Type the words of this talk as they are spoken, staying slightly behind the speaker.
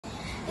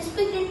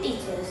respected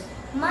teachers,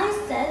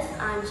 myself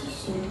Anji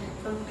Shinde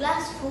from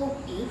class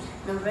 4P,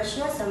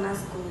 Navrashna Sama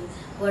School,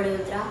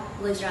 Vadodara,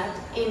 Gujarat,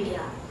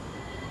 India.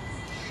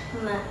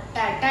 The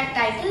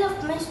title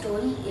of my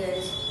story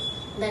is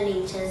The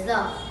Nature's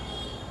Law.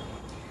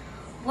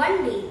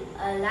 One day,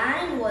 a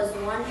lion was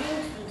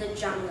wandering through the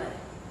jungle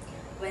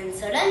when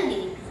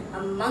suddenly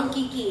a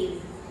monkey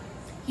came.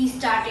 He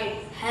started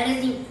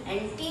harassing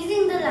and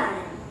teasing the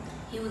lion.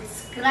 He would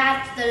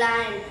scratch the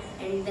lion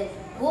and then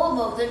go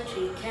above the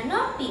tree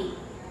canopy.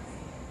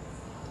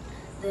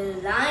 The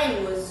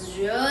lion was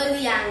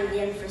really angry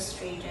and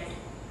frustrated,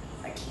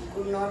 but he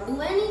could not do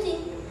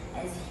anything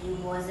as he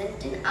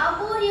wasn't an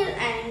arboreal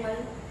animal.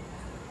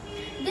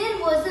 There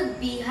was a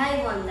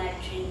beehive on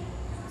that tree,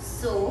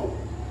 so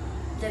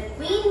the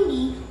queen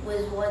bee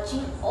was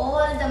watching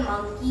all the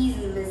monkeys'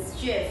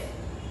 mischief.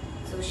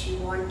 So she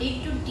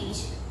wanted to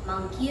teach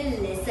monkey a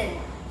lesson.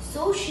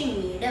 So she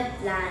made a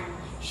plan.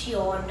 She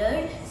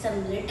ordered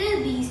some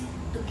little bees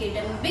to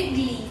get a big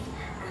leaf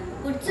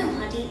and put some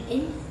honey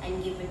in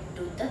and give it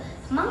to the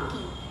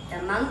monkey.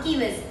 The monkey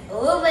was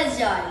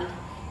overjoyed.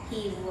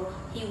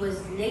 He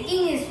was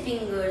licking his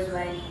fingers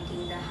while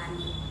eating the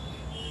honey.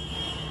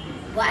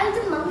 While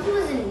the monkey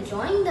was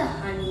enjoying the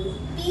honey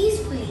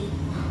peacefully,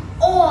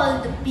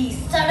 all the bees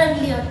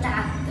suddenly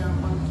attacked the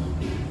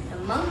monkey. The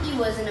monkey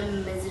was in a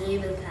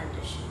miserable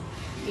condition.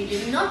 He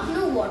did not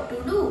know what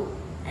to do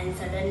and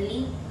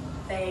suddenly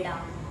fell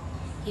down.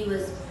 He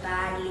was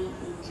badly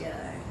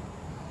injured.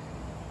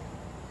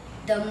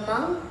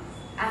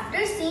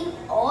 After seeing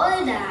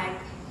all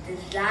that,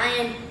 the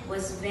lion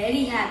was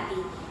very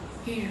happy.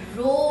 He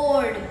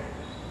roared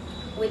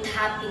with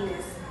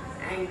happiness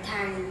and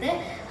thanked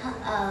the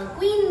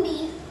queen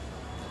bee.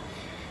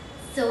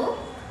 So,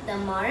 the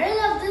moral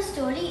of the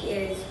story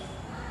is,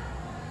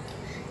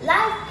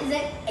 life is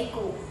an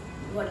echo.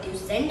 What you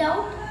send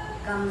out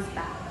comes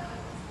back.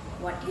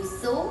 What you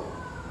sow,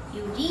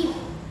 you reap.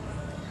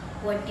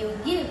 What you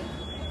give,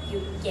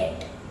 you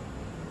get.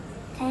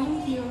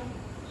 Thank you.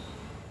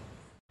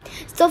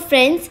 So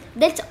friends,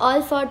 that's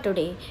all for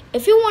today.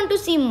 If you want to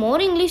see more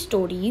English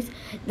stories,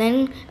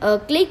 then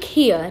click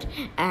here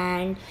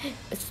and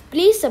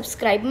please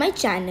subscribe my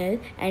channel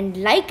and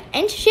like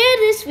and share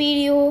this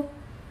video.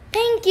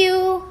 Thank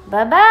you.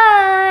 Bye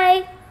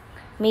bye.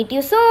 Meet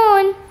you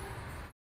soon.